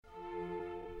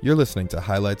You're listening to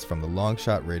highlights from the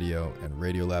Longshot Radio and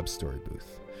Radiolab Story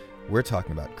Booth. We're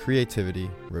talking about creativity,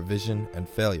 revision, and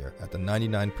failure at the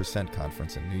 99%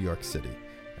 Conference in New York City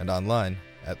and online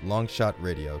at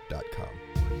longshotradio.com.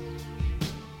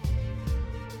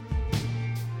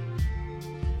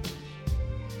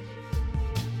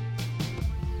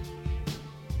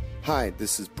 Hi,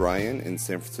 this is Brian in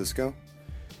San Francisco.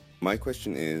 My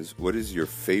question is, what is your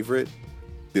favorite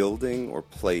building or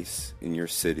place in your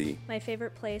city? My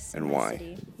favorite place and in my why?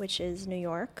 city, which is New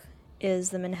York,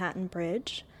 is the Manhattan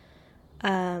Bridge.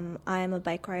 I'm a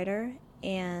bike rider,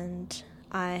 and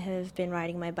I have been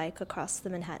riding my bike across the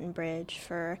Manhattan Bridge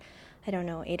for, 8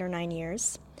 or 9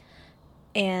 years.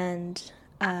 And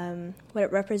what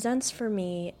it represents for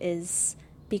me is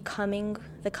becoming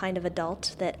the kind of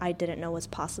adult that I didn't know was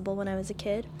possible when I was a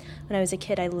kid. When I was a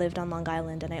kid, I lived on Long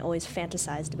Island, and I always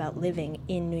fantasized about living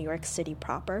in New York City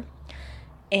proper.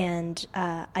 And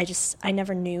I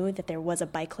never knew that there was a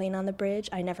bike lane on the bridge.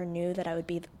 I never knew that I would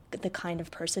be the kind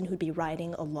of person who'd be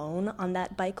riding alone on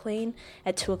that bike lane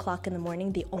at 2 o'clock in the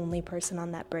morning, the only person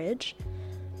on that bridge.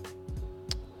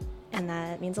 And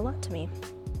that means a lot to me.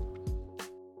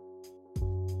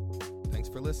 Thanks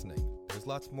for listening. There's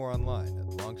lots more online at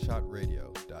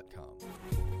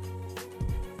longshotradio.com.